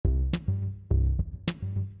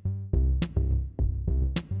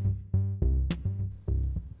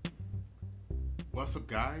What's up,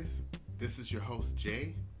 guys? This is your host,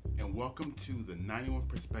 Jay, and welcome to the 91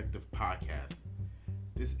 Perspective Podcast.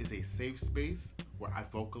 This is a safe space where I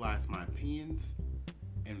vocalize my opinions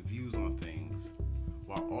and views on things,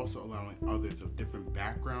 while also allowing others of different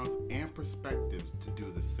backgrounds and perspectives to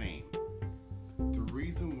do the same. The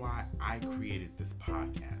reason why I created this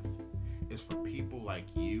podcast is for people like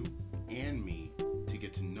you and me to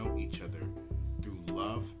get to know each other through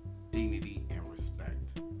love, dignity, and respect,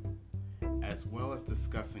 as well as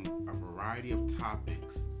discussing a variety of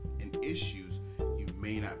topics and issues you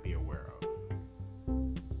may not be aware of.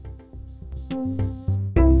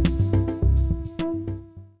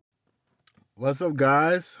 What's up,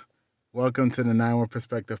 guys? Welcome to the 91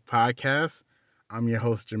 Perspective Podcast. I'm your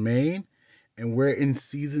host, Jermaine, and we're in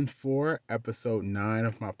season 4, episode 9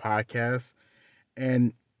 of my podcast.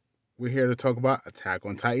 And we're here to talk about Attack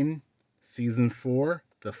on Titan, season 4,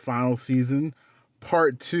 the final season,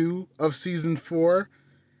 part 2 of season 4.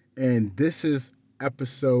 And this is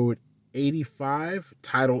episode 85,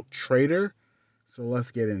 titled Traitor. So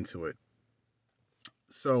let's get into it.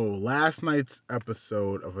 So last night's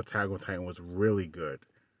episode of Attack on Titan was really good.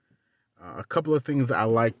 A couple of things that I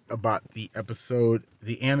liked about the episode: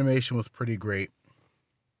 the animation was pretty great.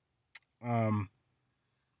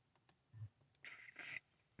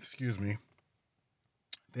 Excuse me.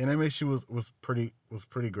 The animation was pretty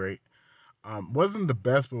great. Wasn't the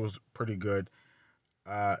best, but was pretty good.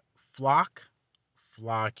 Flock,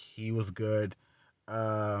 he was good.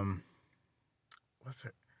 What's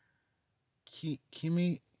it?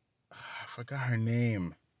 Kimi, I forgot her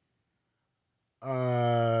name.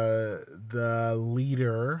 The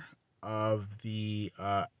leader of the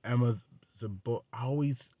Emma Zabul, I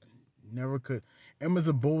always never could Emma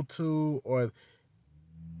Zabultu, or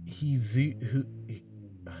he's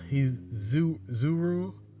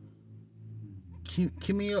Zuru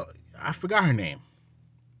Kimi. I forgot her name.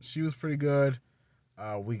 She was pretty good.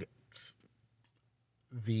 We got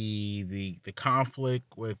the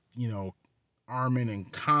conflict with Armin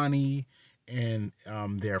and Connie and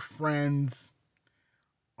their friends.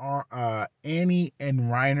 Annie and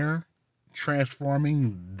Reiner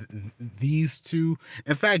transforming these two.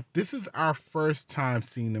 In fact, this is our first time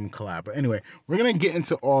seeing them collab. But anyway, we're going to get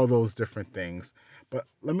into all those different things. But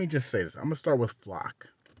let me just say this. I'm going to start with Flock.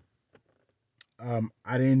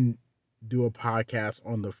 I didn't do a podcast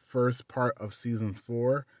on the first part of season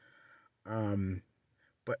 4.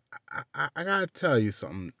 But I got to tell you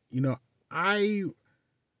something.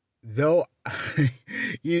 Though,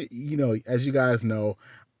 as you guys know,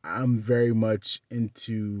 I'm very much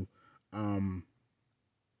into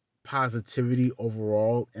positivity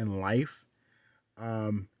overall in life,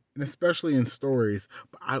 and especially in stories.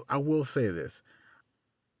 But I will say this: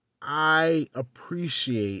 I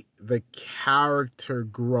appreciate the character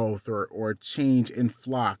growth or change in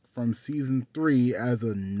Flock from season 3 as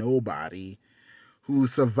a nobody who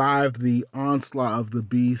survived the onslaught of the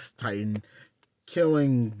Beast Titan,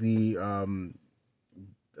 killing the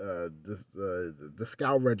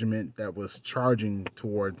scout regiment that was charging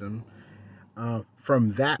towards him,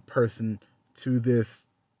 from that person to this,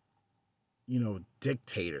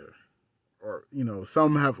 dictator, or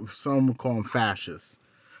some call him fascist.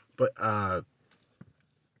 But I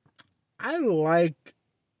like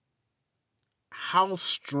how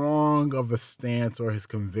strong of a stance or his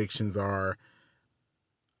convictions are.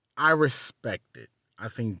 I respect it. I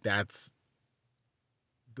think that's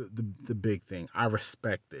the big thing. I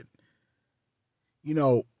respect it.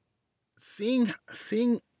 Seeing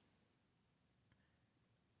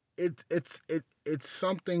it's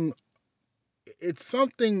something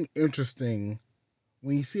interesting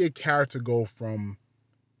when you see a character go from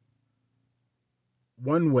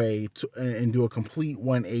one way to and do a complete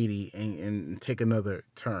 180 and take another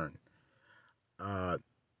turn.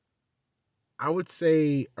 I would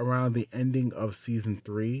say around the ending of season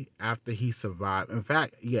 3, after he survived. In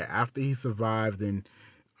fact, yeah, after he survived and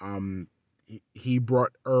he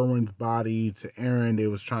brought Erwin's body to Eren. They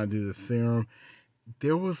was trying to do the serum.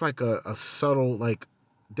 There was like a subtle, like,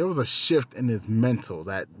 there was a shift in his mental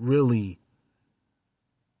that really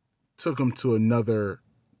took him to another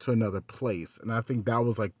place. And I think that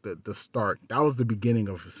was like the start. That was the beginning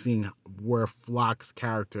of seeing where Flock's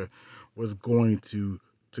character was going to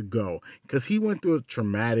go, because he went through a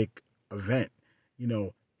traumatic event.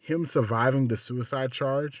 Him surviving the suicide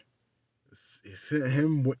charge,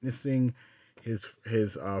 him witnessing his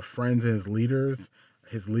friends and his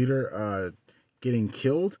leader getting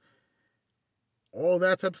killed, all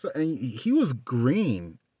that type of stuff. And he was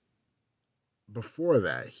green before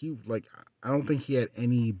that. I don't think he had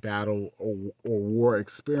any battle or war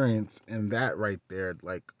experience, and that right there,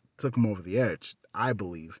 like, took him over the edge, I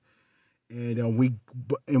believe. And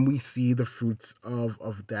we see the fruits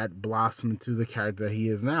of that blossom into the character that he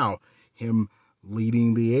is now. Him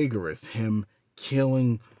leading the Aegis, him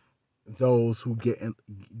killing those who get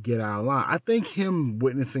out of line. I think him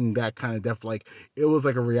witnessing that kind of death, like it was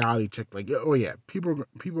like a reality check. Like, oh yeah, people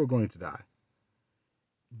are going to die.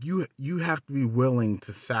 You have to be willing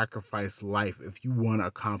to sacrifice life if you want to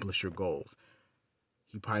accomplish your goals.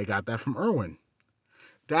 He probably got that from Erwin.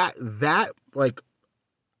 That like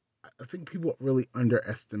I think people really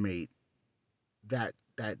underestimate that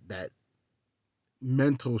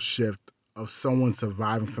mental shift of someone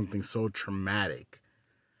surviving something so traumatic,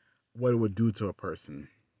 what it would do to a person.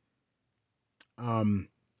 Um,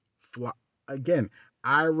 again,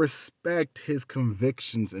 I respect his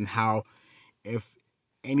convictions and how if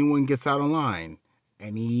anyone gets out of line,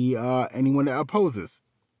 anyone that opposes,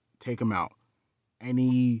 take them out.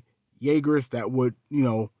 Any Jaegers that would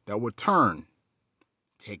turn,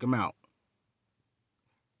 take them out.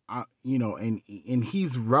 And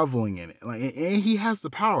he's reveling in it. Like, and he has the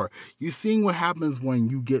power. You're seeing what happens when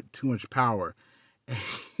you get too much power. And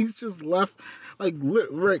he's just left, like,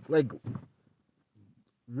 Rick, like,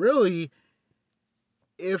 really,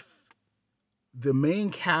 if the main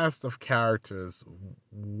cast of characters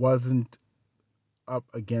wasn't up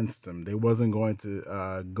against him, they wasn't going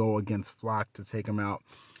to go against Flock to take him out,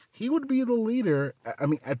 he would be the leader. I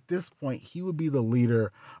mean, at this point, he would be the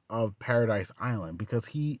leader of Paradise Island because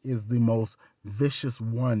he is the most vicious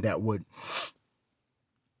one that would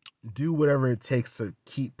do whatever it takes to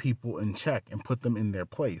keep people in check and put them in their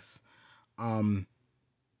place. Um,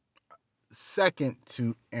 Second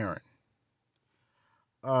to Aaron.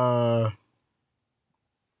 Uh,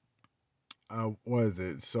 what is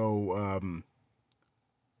it? So,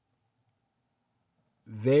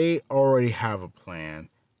 they already have a plan.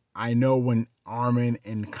 I know when Armin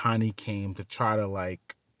and Connie came to try to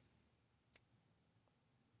like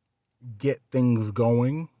get things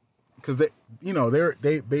going, because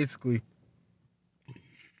they basically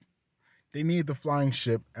they need the flying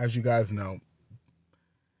ship, as you guys know.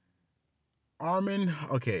 Armin,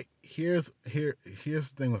 okay, here's the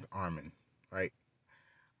thing with Armin, right?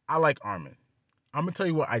 I like Armin. I'm gonna tell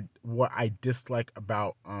you what I dislike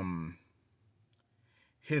about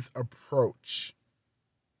his approach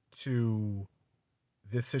to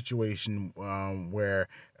this situation, where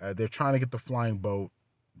they're trying to get the flying boat.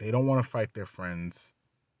 They don't want to fight their friends.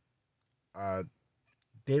 Uh,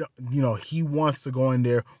 they don't, he wants to go in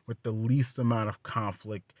there with the least amount of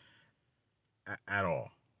conflict at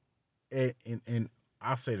all. And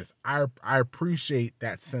I'll say this: I appreciate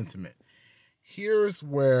that sentiment. Here's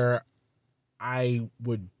where I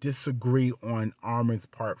would disagree on Armin's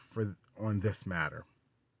part for on this matter.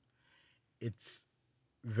 It's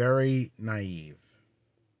very naive.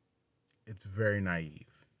 It's very naive.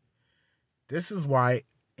 This is why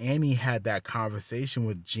Annie had that conversation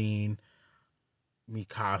with Jean,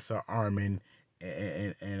 Mikasa, Armin,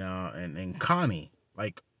 and Connie.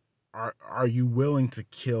 Like, are you willing to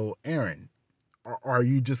kill Eren? Or are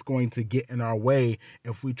you just going to get in our way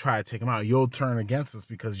if we try to take him out? You'll turn against us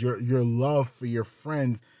because your love for your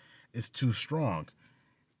friend is too strong.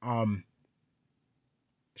 Um,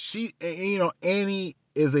 Annie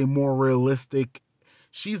is a more realistic.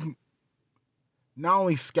 She's not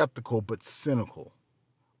only skeptical but cynical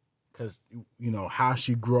because how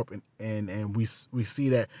she grew up, and we see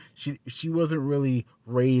that she wasn't really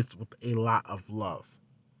raised with a lot of love.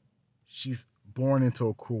 She's born into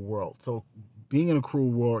a cruel world, so being in a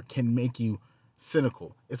cruel world can make you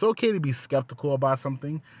cynical. It's okay to be skeptical about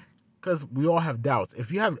something because we all have doubts.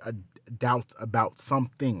 If you have a doubts about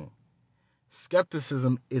something,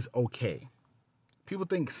 skepticism is okay. People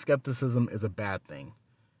think skepticism is a bad thing.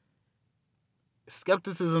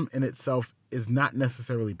 Skepticism in itself is not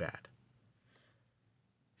necessarily bad.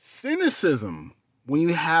 Cynicism, when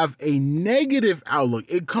you have a negative outlook,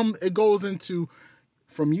 it goes into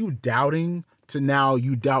from you doubting to now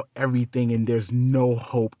you doubt everything and there's no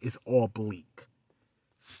hope. It's all bleak.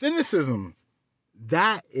 Cynicism,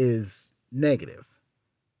 that is negative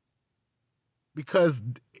because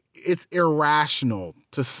it's irrational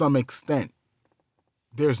to some extent.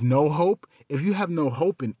 There's no hope. If you have no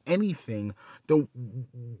hope in anything, then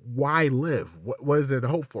why live? What is there to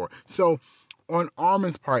hope for? So, on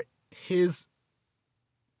Armin's part, his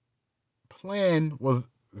plan was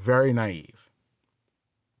very naive.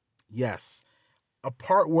 Yes, a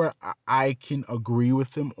part where I can agree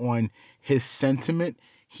with him on his sentiment.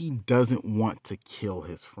 He doesn't want to kill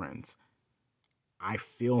his friends. I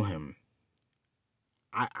feel him.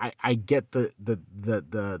 I get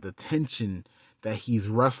the tension that he's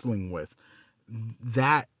wrestling with.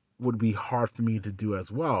 That would be hard for me to do as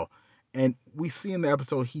well. And we see in the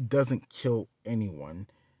episode he doesn't kill anyone.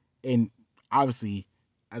 And obviously,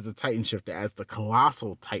 as a Titan shifter, as the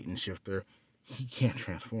colossal Titan shifter, he can't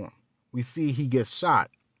transform. We see he gets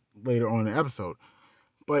shot later on in the episode.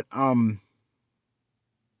 But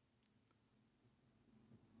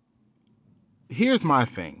here's my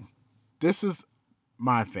thing. This is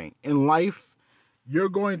my thing. In life, you're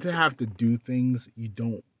going to have to do things you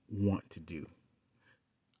don't want to do.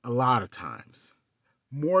 A lot of times.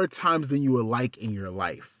 More times than you would like in your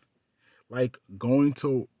life. Like going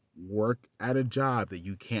to work at a job that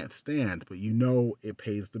you can't stand, but you know it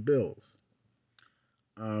pays the bills.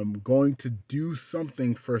 Going to do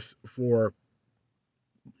something for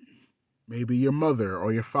maybe your mother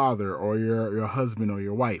or your father or your husband or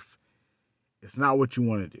your wife. It's not what you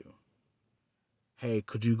want to do. Hey,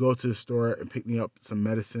 could you go to the store and pick me up some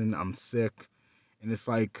medicine? I'm sick. And it's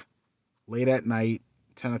like late at night,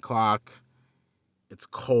 10 o'clock. It's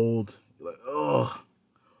cold. You're like,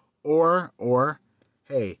 ugh.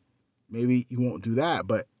 Hey, maybe you won't do that,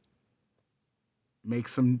 but make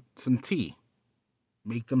some tea.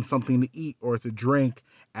 Make them something to eat or to drink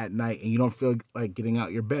at night and you don't feel like getting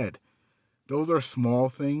out your bed. Those are small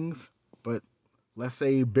things, but let's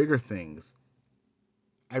say bigger things.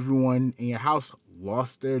 Everyone in your house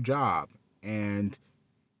lost their job and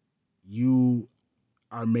you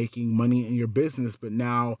are making money in your business, but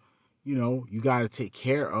now, you got to take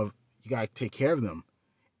care of them.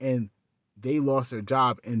 And they lost their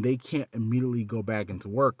job and they can't immediately go back into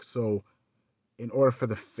work. So in order for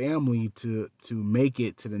the family to make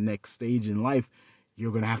it to the next stage in life,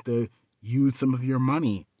 you're going to have to use some of your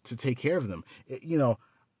money to take care of them.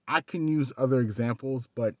 I can use other examples,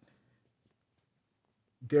 but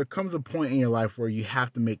there comes a point in your life where you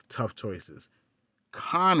have to make tough choices.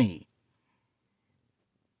 Connie,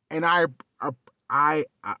 and I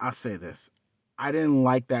say this, I didn't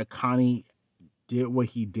like that Connie did what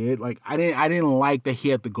he did. Like I didn't like that he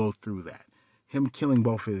had to go through that, him killing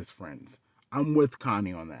both of his friends. I'm with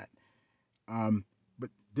Connie on that. But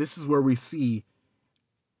this is where we see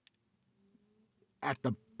at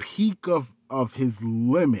the peak of his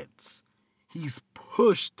limits, he's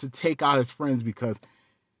pushed to take out his friends because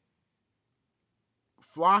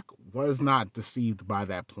Flock was not deceived by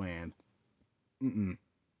that plan. Mm-mm.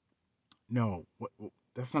 No,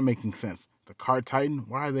 that's not making sense. The Card Titan,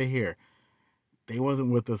 why are they here? They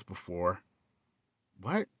wasn't with us before.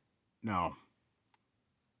 What? No,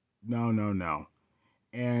 no, no, no.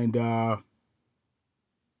 And the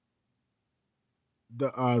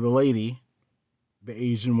lady, the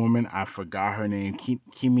Asian woman, I forgot her name.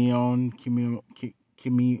 Kimio,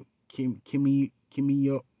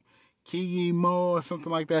 or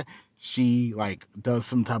something like that. She like does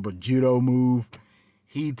some type of judo move.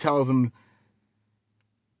 He tells them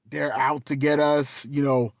they're out to get us.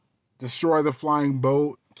 Destroy the flying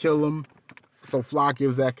boat, kill them. So Flock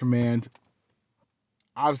gives that command.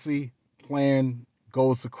 Obviously, plan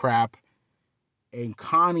goes to crap, and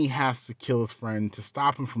Connie has to kill his friend to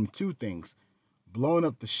stop him from two things: blowing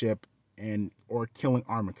up the ship and or killing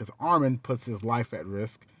Armin, because Armin puts his life at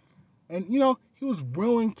risk. And he was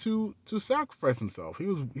willing to sacrifice himself. He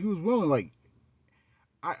was willing. Like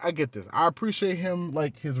I get this. I appreciate him.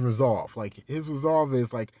 Like his resolve. Like his resolve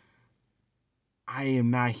is like, I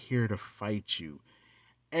am not here to fight you.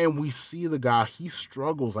 And we see the guy. He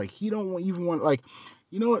struggles. Like he don't even want. Like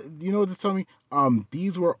what this tell me?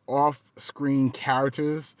 These were off-screen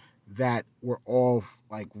characters that were all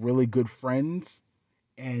like really good friends,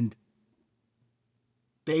 and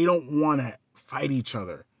they don't want to fight each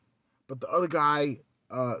other. But the other guy,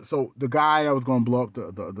 so the guy that was going to blow up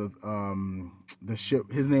the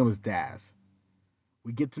ship, his name was Daz.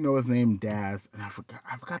 We get to know his name, Daz, and I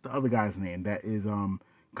forgot the other guy's name that is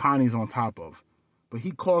Connie's on top of, but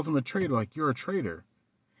he calls him a traitor, like you're a traitor.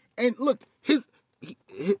 And look,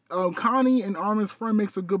 Connie and Armin's friend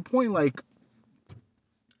makes a good point, like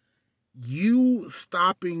you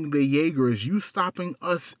stopping the Jaegers, you stopping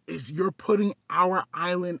us is you're putting our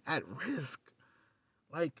island at risk.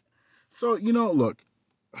 Like, so look,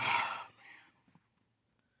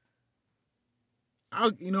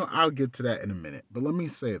 I'll get to that in a minute, but let me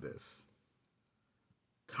say this: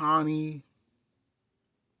 Connie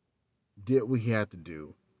did what he had to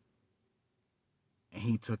do, and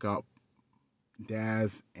he took out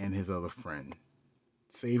Daz and his other friend,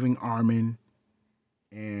 saving Armin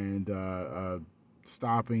and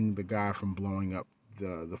stopping the guy from blowing up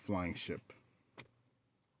the flying ship.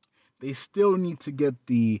 They still need to get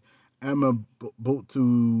the Emma boat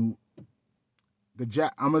to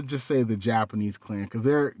I'm gonna just say the Japanese clan, because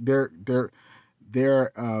they're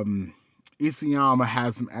Isayama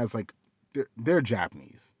has them as like they're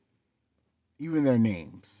Japanese, even their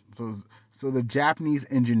names. So the Japanese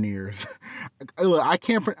engineers. Look, I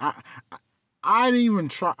can't. I didn't even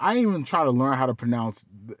try. I didn't even try to learn how to pronounce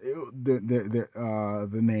the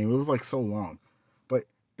name. It was like so long, but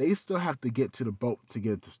they still have to get to the boat to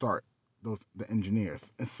get it to start. The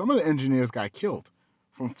engineers, and some of the engineers got killed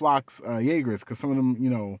from Flock's Jaegers because some of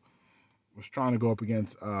them, was trying to go up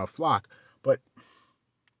against Flock. But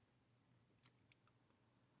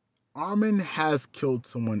Armin has killed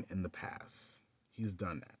someone in the past. He's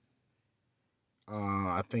done that.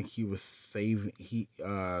 I think he was saving. It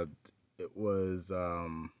was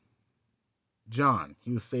John.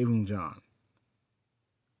 He was saving John.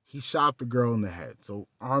 He shot the girl in the head. So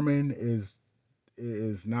Armin is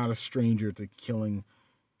not a stranger to killing.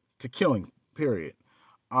 Period.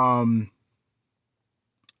 Um,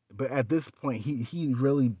 but at this point, he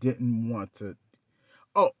really didn't want to.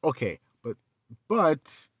 Oh, okay.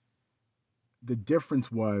 But the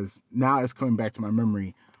difference was now it's coming back to my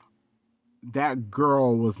memory. That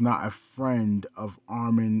girl was not a friend of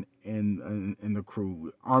Armin and the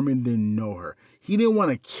crew. Armin didn't know her. He didn't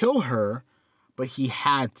want to kill her, but he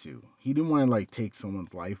had to. He didn't want to like take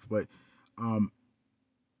someone's life, but um,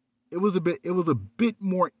 it was a bit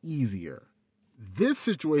more easier. This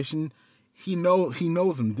situation, he knows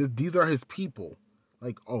them. These are his people.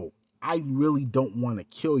 Like, oh, I really don't want to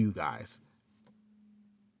kill you guys.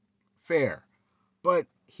 Fair, but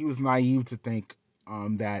he was naive to think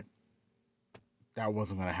that that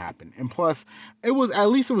wasn't going to happen. And plus, it was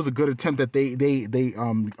a good attempt that they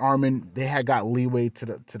Armin they had got leeway to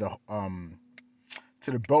the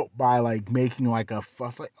boat by like making like a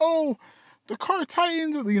fuss like, oh, the car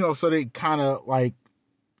tightens, so they kind of like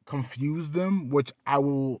confused them, which I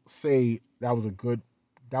will say that was good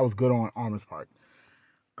on Armin's part.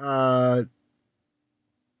 Uh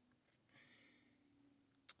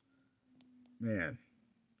Man,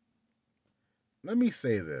 let me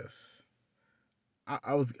say this.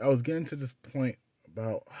 I was getting to this point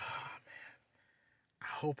about I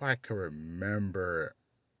hope I can remember.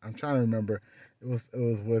 I'm trying to remember. It was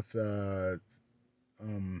with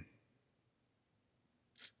um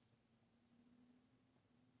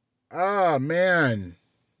man.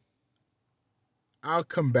 I'll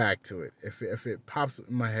come back to it if it pops up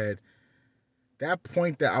in my head. That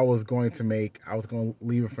point that I was going to make, I was going to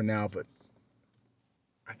leave it for now, but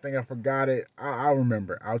I think I forgot it. I'll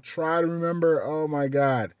remember. I'll try to remember. Oh my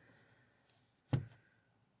god.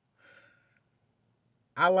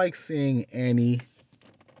 I like seeing Annie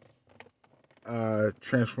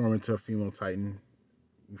transform into a female Titan.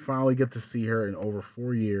 We finally get to see her in over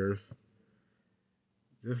 4 years.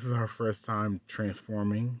 This is her first time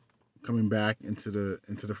transforming, coming back into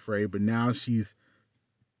the fray. But now she's,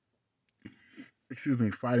 excuse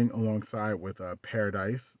me, fighting alongside with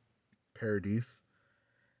Paradise,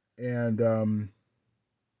 and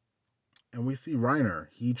we see Reiner.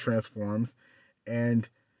 He transforms, and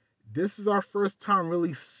this is our first time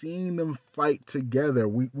really seeing them fight together.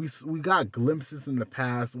 We got glimpses in the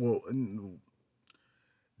past. Well,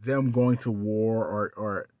 them going to war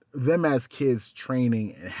or them as kids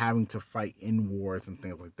training and having to fight in wars and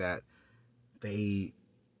things like that. They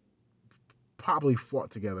probably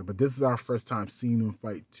fought together, but this is our first time seeing them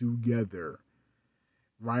fight together.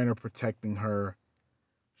 Reiner protecting her.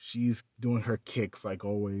 She's doing her kicks like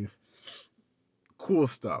always. Cool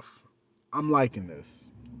stuff. I'm liking this.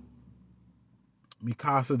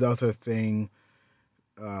 Mikasa does her thing.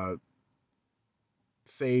 Uh,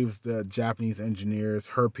 Saves the Japanese engineers,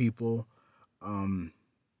 her people. Um,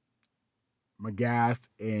 Magath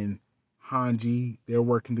and Hanji, they're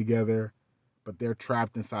working together, but they're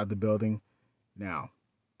trapped inside the building. Now,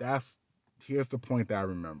 that's here's the point that I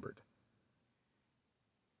remembered.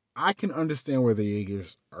 I can understand where the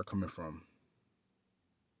Jaegers are coming from.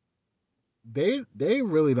 They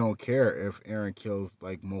really don't care if Eren kills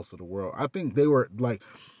like most of the world. I think they were like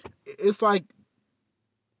it's like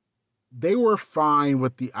they were fine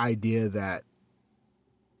with the idea that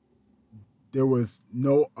there was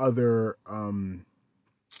uh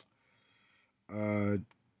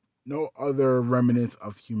no other remnants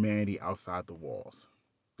of humanity outside the walls.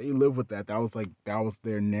 They lived with that. That was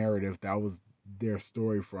their narrative. That was their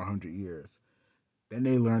story for 100 years. Then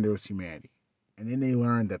they learned there was humanity, and then they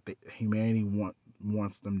learned that humanity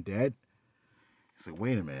wants them dead. It's like,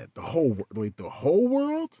 wait a minute, the whole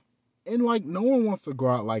world, and like no one wants to go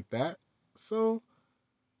out like that. So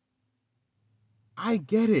I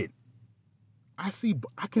get it. I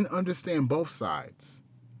can understand both sides.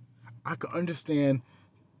 I can understand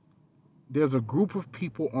there's a group of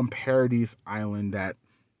people on Paradise Island that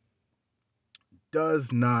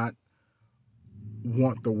does not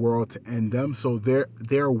want the world to end them, so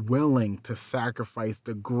they're willing to sacrifice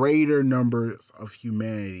the greater numbers of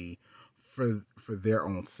humanity for their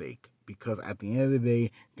own sake, because at the end of the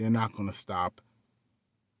day they're not going to stop.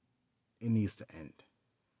 It needs to end.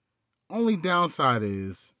 Only downside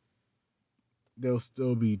is there'll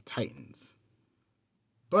still be titans,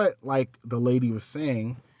 but like the lady was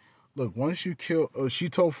saying, look, once you kill, she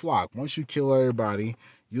told Flock, once you kill everybody,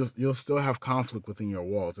 you'll still have conflict within your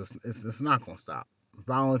walls. It's not going to stop.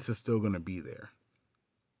 Violence is still going to be there.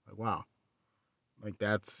 Like, wow. Like,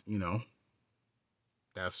 that's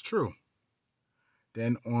true.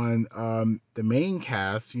 Then on the main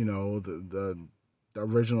cast, the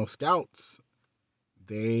original scouts,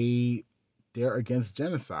 they they're against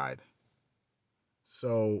genocide.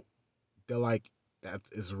 So they're like, that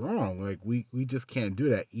is wrong. Like, we just can't do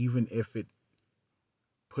that, even if it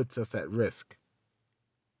puts us at risk.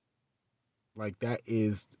 Like, that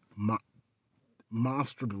is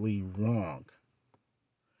monstrously wrong.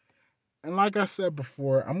 And like I said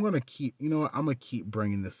before, I'm gonna keep, I'm gonna keep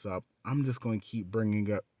bringing this up. I'm just gonna keep bringing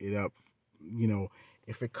it up. You know,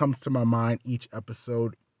 if it comes to my mind each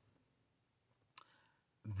episode,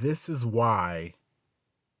 this is why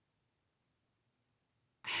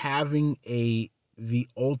having the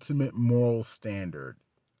ultimate moral standard,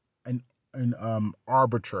 an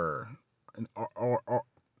arbiter, an or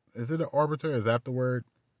is it an arbiter? Is that the word?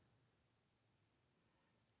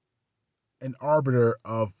 An arbiter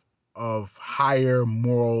of higher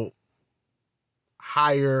morality,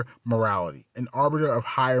 an arbiter of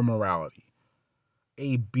higher morality,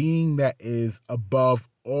 a being that is above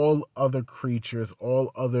all other creatures,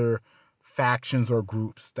 all other factions or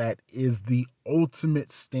groups, that is the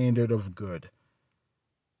ultimate standard of good.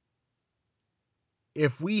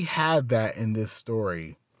 If we had that in this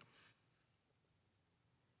story,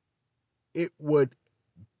 it would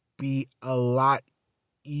be a lot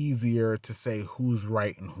easier to say who's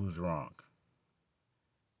right and who's wrong.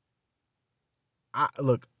 I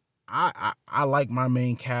look, I like my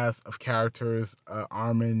main cast of characters,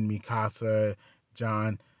 Armin, Mikasa,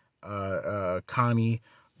 John, Connie,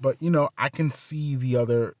 but I can see the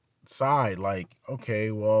other side. Like,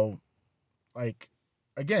 okay, well, like,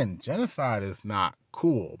 again, genocide is not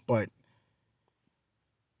cool, but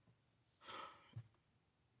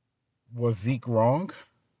was Zeke wrong?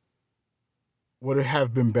 Would it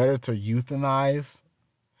have been better to euthanize?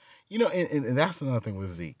 And that's another thing with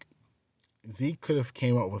Zeke. Zeke could have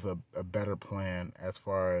came up with a better plan as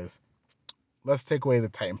far as, let's take away the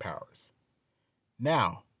Titan powers.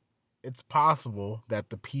 Now, it's possible that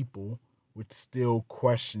the people would still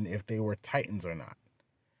question if they were Titans or not.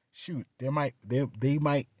 Shoot, they might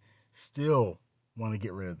still want to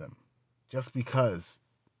get rid of them, just because,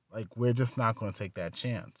 like, we're just not going to take that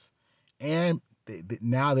chance. And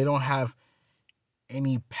now they don't have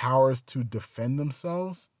any powers to defend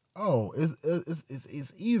themselves. Oh,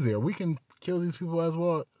 it's easier. We can kill these people as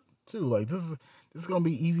well too. Like, this is gonna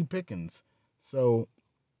be easy pickings. So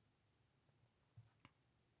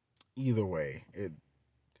either way,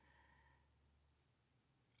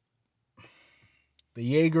 the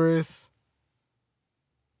Jaegers,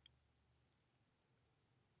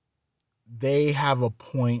 they have a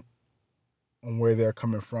point on where they're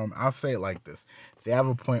coming from. I'll say it like this: they have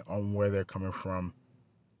a point on where they're coming from.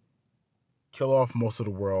 Kill off most of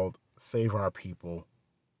the world, save our people,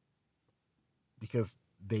 because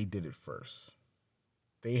they did it first.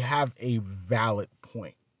 They have a valid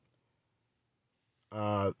point.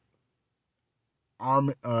 Uh,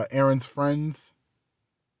 Aaron's friends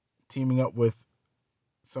teaming up with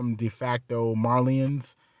some de facto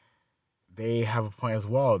Marlians, they have a point as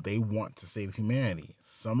well. They want to save humanity.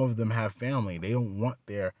 Some of them have family. They don't want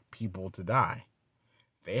their people to die.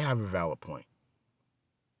 They have a valid point.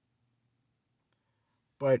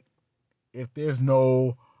 But if there's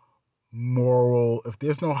no if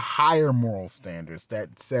there's no higher moral standards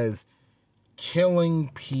that says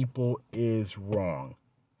killing people is wrong,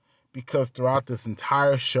 because throughout this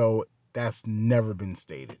entire show, that's never been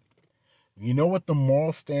stated. You know what the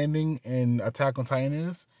moral standing in Attack on Titan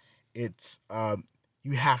is? It's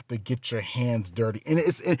you have to get your hands dirty,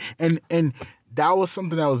 and and that was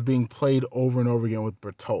something that was being played over and over again with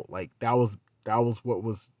Bertolt. Like, that was what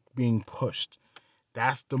was being pushed.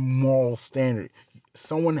 That's the moral standard.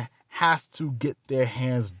 Someone has to get their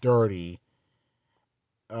hands dirty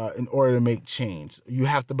in order to make change. You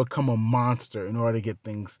have to become a monster in order to get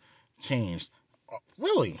things changed.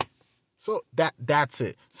 Really? So that's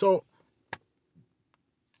it. So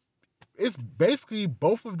it's basically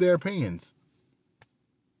both of their opinions.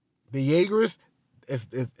 The Jaegers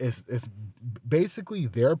is basically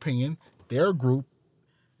their opinion, their group.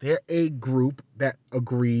 They're a group that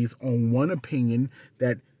agrees on one opinion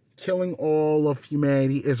that killing all of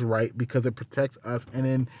humanity is right because it protects us. And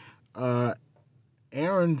then uh,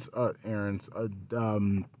 Aaron's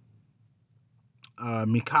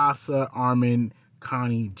Mikasa, Armin,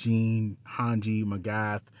 Connie, Jean, Hanji,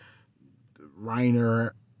 Magath,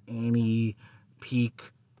 Reiner, Annie, Peak,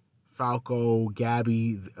 Falco,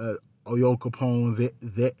 Gabby, Oyo Capone.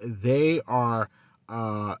 They are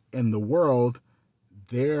in the world.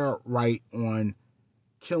 They're right on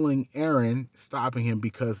killing Aaron, stopping him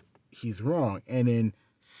because he's wrong. And then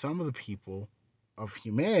some of the people of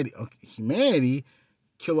humanity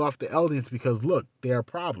kill off the Eldians because look, they're a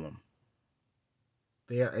problem.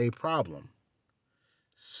 They are a problem.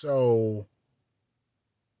 So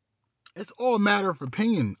it's all a matter of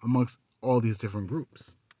opinion amongst all these different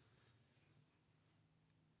groups.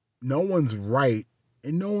 No one's right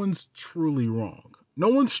and no one's truly wrong. No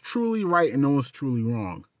one's truly right and no one's truly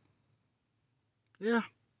wrong. Yeah,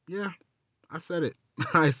 yeah, I said it.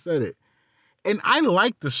 I said it. And I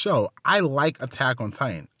like the show. I like Attack on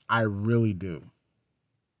Titan. I really do.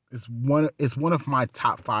 It's one of my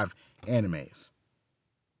top 5 animes.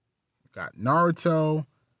 Got Naruto,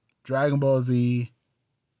 Dragon Ball Z,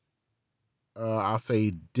 I'll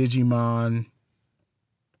say Digimon,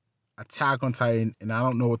 Attack on Titan, and I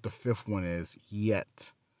don't know what the 5th one is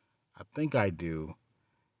yet. I think I do.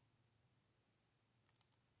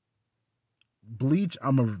 Bleach,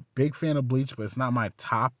 I'm a big fan of Bleach, but it's not my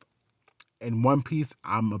top. And One Piece,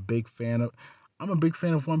 I'm a big fan of. I'm a big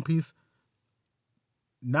fan of One Piece,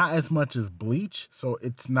 not as much as Bleach, so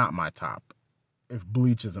it's not my top. If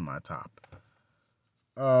Bleach isn't my top,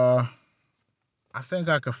 uh, I think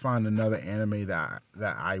I could find another anime that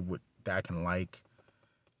I can like.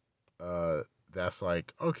 Uh, that's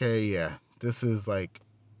like okay, yeah, this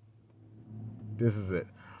is it.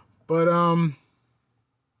 But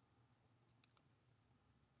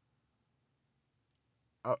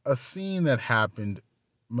a scene that happened,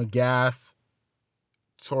 Magath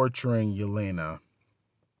torturing Yelena.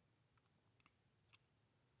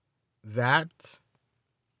 That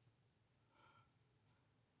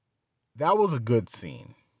that was a good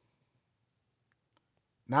scene.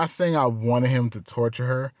 Not saying I wanted him to torture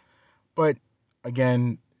her, but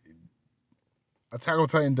again, Attack on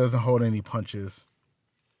Titan doesn't hold any punches.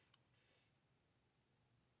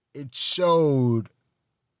 It showed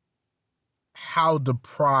how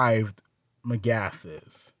deprived Magath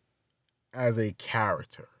is as a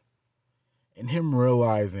character, and him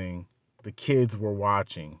realizing the kids were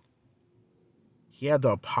watching. He had to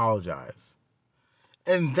apologize,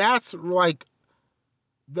 and that's like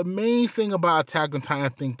the main thing about Attack on Titan. I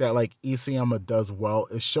think that like Isayama does well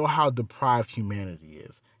is show how deprived humanity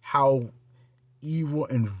is, how evil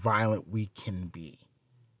and violent we can be,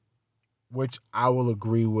 which I will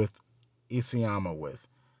agree with Isayama with.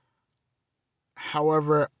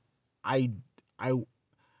 However, I, I,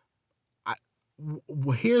 I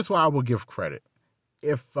here's why I will give credit.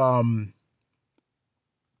 If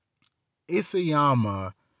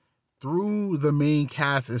Isayama through the main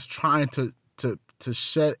cast is trying to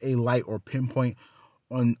shed a light or pinpoint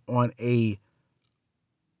on on a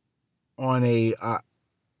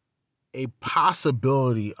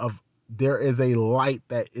possibility of there is a light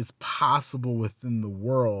that is possible within the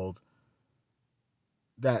world,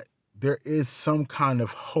 that there is some kind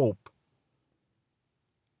of hope.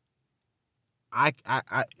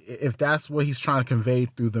 If that's what he's trying to convey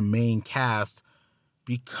through the main cast,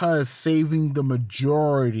 because saving the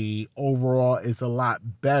majority overall is a lot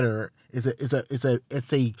better.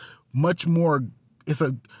 It's a much more it's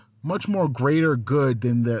a much more greater good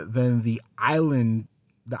than the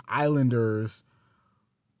islanders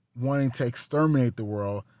wanting to exterminate the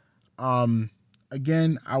world. Um,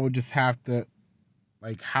 Again, I would just have to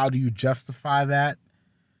like, how do you justify that?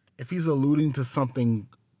 If he's alluding to something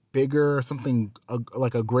bigger, something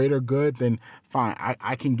like a greater good, then fine.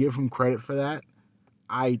 I can give him credit for that.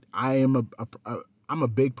 I am I'm a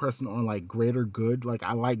big person on like greater good. Like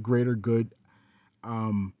I like greater good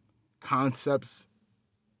um concepts,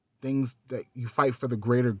 things that you fight for the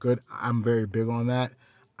greater good. I'm very big on that.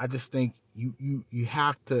 I just think you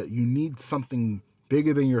need something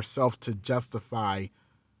bigger than yourself to justify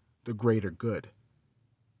the greater good.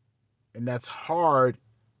 And that's hard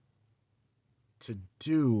to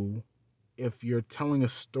do if you're telling a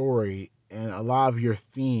story and a lot of your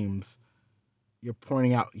themes you're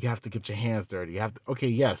pointing out you have to get your hands dirty. You have to, okay,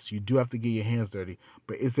 yes, you do have to get your hands dirty,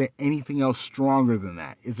 but is there anything else stronger than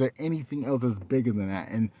that? Is there anything else that's bigger than that?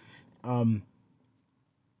 And um,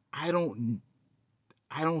 I don't,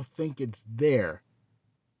 I don't think it's there.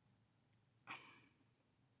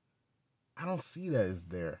 I don't see that as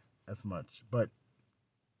there as much. But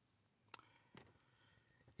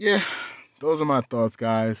yeah, those are my thoughts,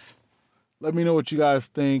 guys. Let me know what you guys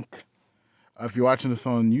think. If you're watching this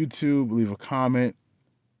on YouTube, leave a comment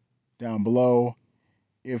down below.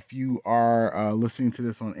 If you are listening to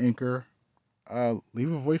this on Anchor,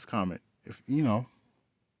 leave a voice comment. If you know,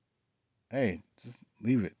 hey, just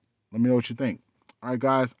leave it. Let me know what you think. All right,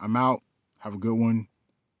 guys, I'm out. Have a good one.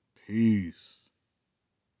 Peace.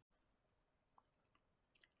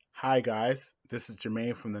 Hi, guys. This is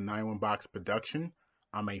Jermaine from the 91 Box Production.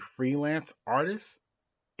 I'm a freelance artist,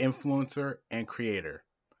 influencer, and creator.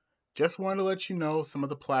 Just wanted to let you know some of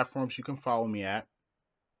the platforms you can follow me at.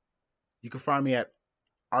 You can find me at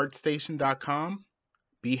artstation.com,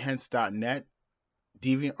 behance.net,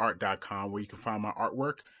 deviantart.com, where you can find my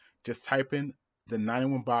artwork. Just type in the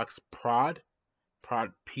 91 Box prod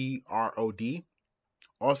Prod.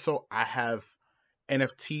 Also, I have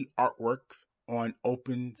NFT artworks on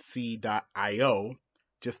OpenSea.io.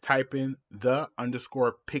 Just type in the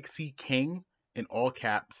underscore Pixie King in all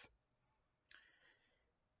caps.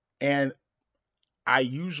 And I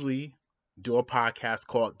usually do a podcast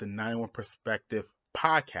called the 91 Perspective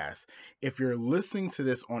Podcast. If you're listening to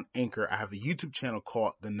this on Anchor, I have a YouTube channel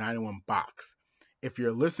called the 91 Box. If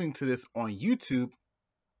you're listening to this on YouTube,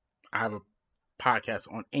 I have a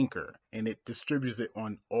podcast on Anchor, and it distributes it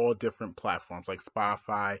on all different platforms like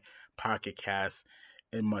Spotify, Pocket Cast,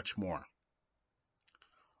 and much more.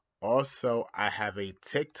 Also, I have a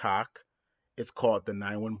TikTok. It's called the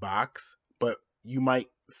 91 Box, but you might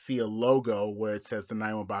see a logo where it says the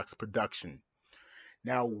 91 Box Production.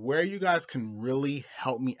 Now, where you guys can really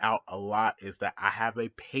help me out a lot is that I have a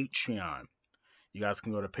Patreon. You guys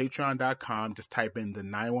can go to patreon.com, just type in the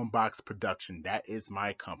 91 Box Production. That is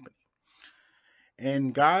my company.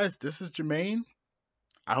 And guys, this is Jermaine.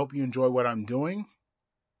 I hope you enjoy what I'm doing.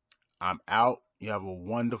 I'm out. You have a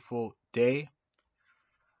wonderful day.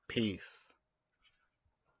 Peace.